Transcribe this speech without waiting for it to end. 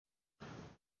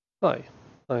Hi,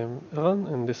 I'm Eran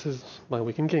and this is my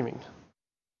week in gaming.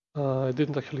 I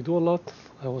didn't actually do a lot,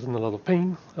 I was in a lot of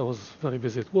pain, I was very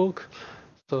busy at work,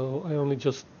 so I only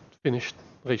just finished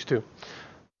Rage 2.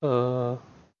 It's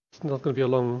not going to be a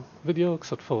long video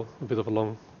except for a bit of a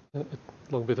long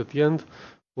bit at the end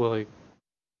where I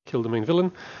kill the main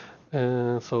villain,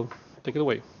 so take it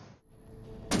away.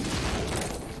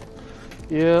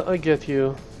 Yeah, I get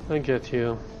you. Connect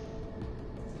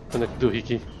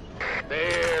doohickey.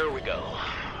 There we go.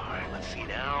 Alright, let's see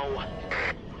now.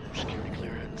 Security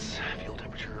clearance, fuel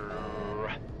temperature.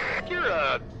 You're,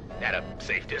 at a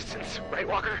safe distance, right,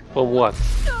 Walker? For what?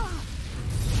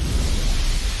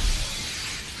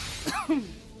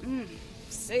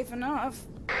 Safe enough.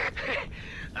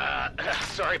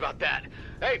 Sorry about that.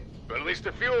 Hey, but at least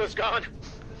the fuel is gone.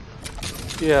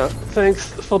 Yeah,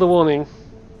 thanks for the warning.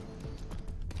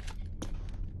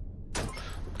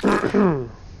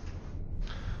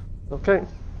 Okay.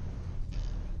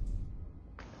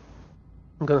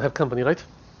 I'm gonna have company, right?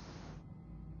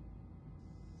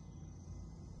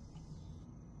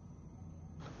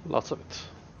 Lots of it.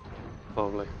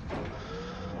 Probably.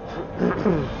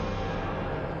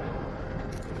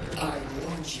 I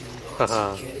warned you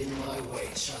not to get in my way,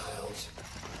 child.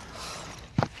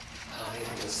 I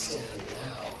understand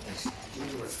now that you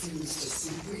refuse to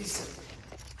see reason.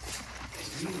 That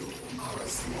you are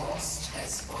as lost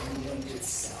as Vineland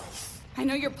itself. I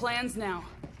know your plans now.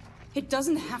 It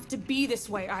doesn't have to be this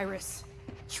way, Iris.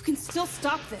 You can still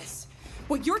stop this.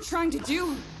 What you're trying to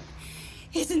do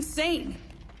is insane.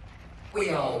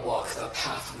 We all walk the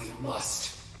path we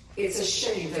must. It's a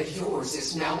shame that yours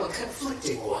is now a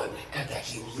conflicting one, and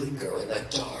that you linger in the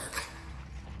dark.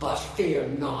 But fear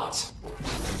not.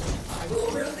 I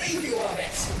will relieve you of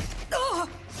it!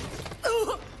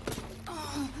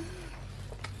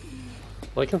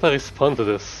 Why can't I respond to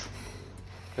this?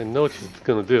 I know what she's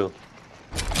gonna do.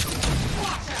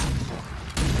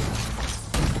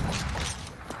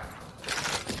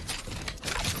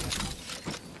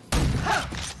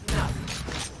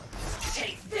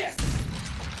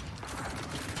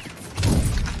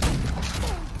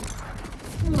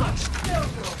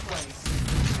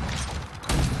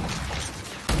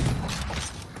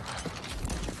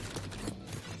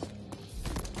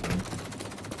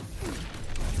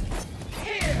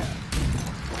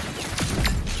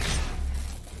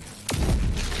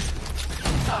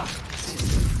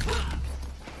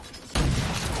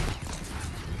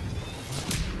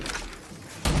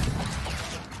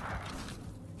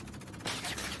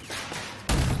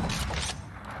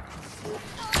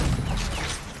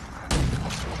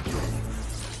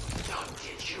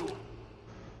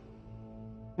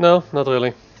 No, not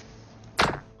really.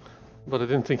 But I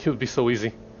didn't think it would be so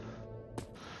easy.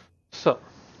 So,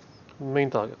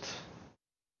 main target.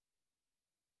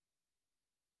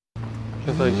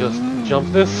 Can't I just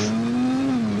jump this?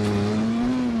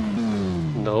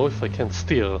 No, if I can't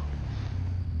steer.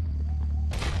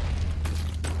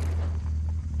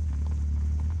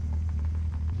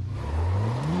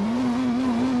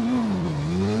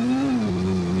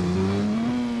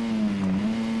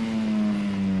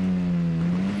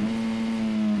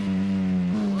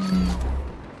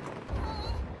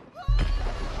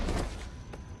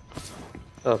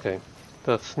 Okay,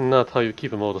 that's not how you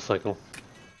keep a motorcycle.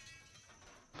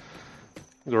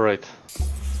 Great.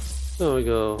 There we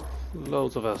go.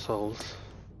 Loads of assholes.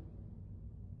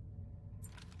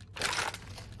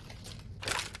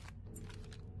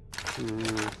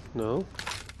 No?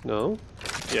 No?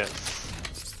 Yes.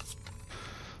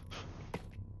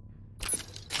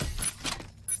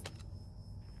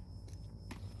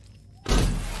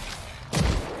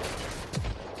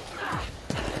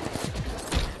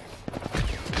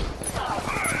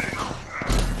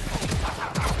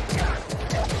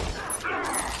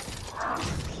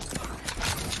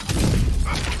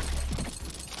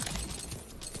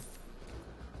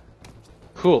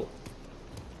 Cool.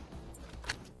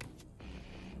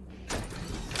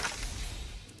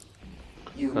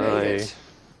 You made it.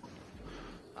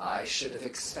 I should have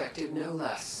expected no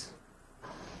less.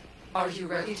 Are you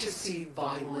ready to see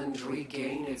Vineland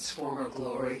regain its former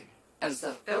glory? As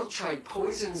the Feltrite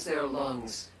poisons their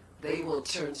lungs, they will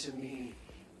turn to me,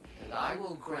 and I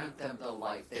will grant them the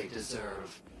life they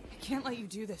deserve. I can't let you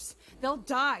do this. They'll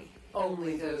die.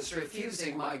 Only those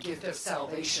refusing my gift of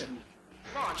salvation.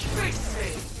 Launch, face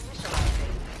me!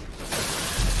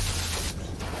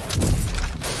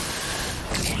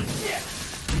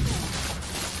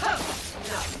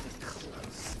 Not even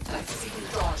close. I've seen you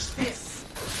dodge this.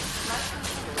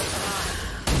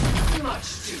 Much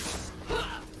too.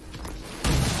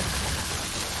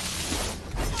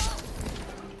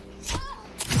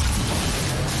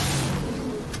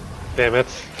 Damn it.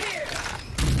 Stay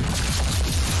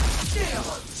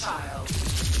on, child.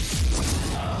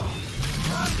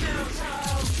 Run now,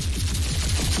 child.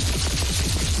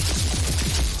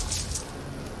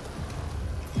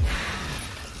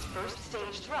 First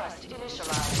stage thrust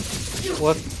initialized.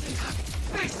 What?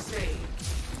 Face me.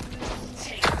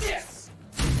 Take this.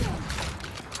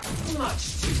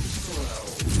 Much too slow.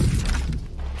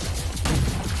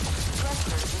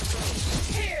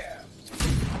 Here.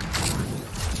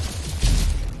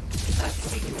 Let's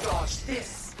see you dodge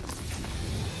this.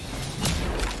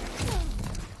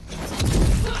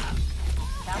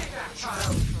 Take that,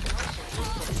 child.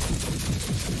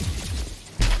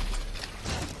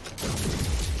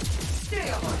 Stay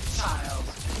alert, child.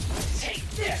 Take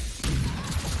this.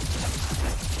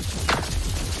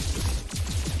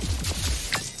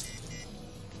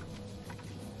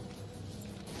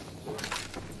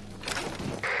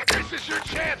 This is your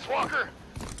chance, Walker.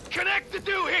 Connect the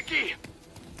doohickey.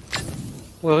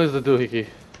 Where is the doohickey?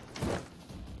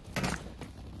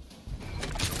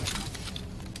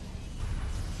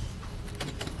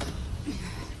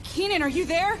 Keenan, are you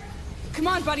there? Come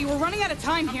on, buddy, we're running out of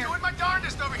time here. Doing my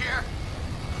darndest over here.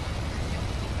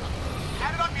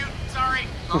 Had it on mute. Sorry.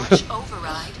 Launch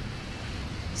override.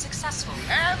 Successful.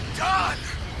 And done.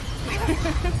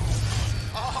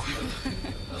 Oh,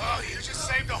 you just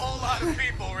saved a whole lot of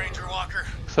people, Ranger Walker.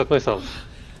 Except myself.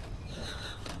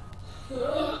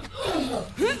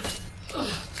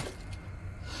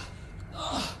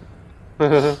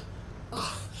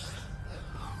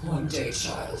 One day,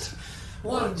 child.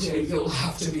 One day you'll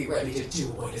have to be ready to do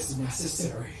what is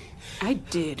necessary. I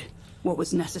did what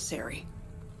was necessary.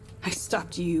 I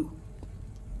stopped you.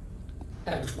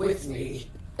 And with me,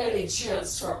 any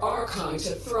chance for our kind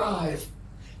to thrive.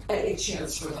 Any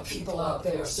chance for the people out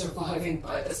there surviving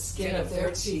by the skin of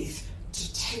their teeth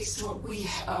to taste what we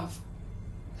have.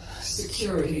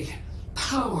 Security,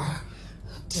 power,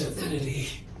 divinity.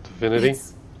 Divinity?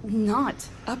 It's not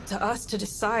up to us to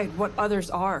decide what others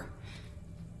are.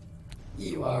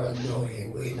 You are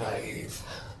annoyingly naive,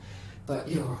 but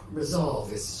your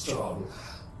resolve is strong.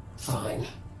 Fine.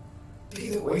 Be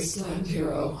the wasteland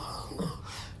hero.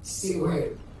 See where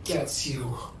it gets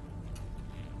you.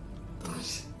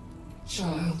 But,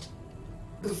 child,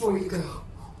 before you go,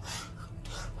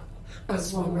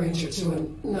 as one ranger to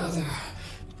another,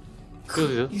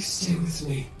 could you stay with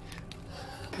me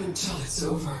until it's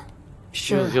over?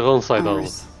 Sure. Use your own side armor.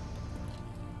 Iris.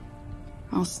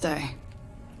 I'll stay.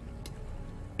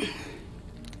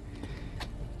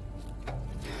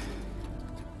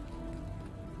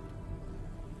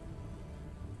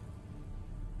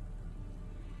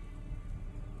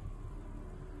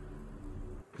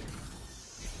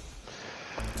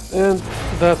 And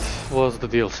that was the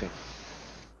DLC.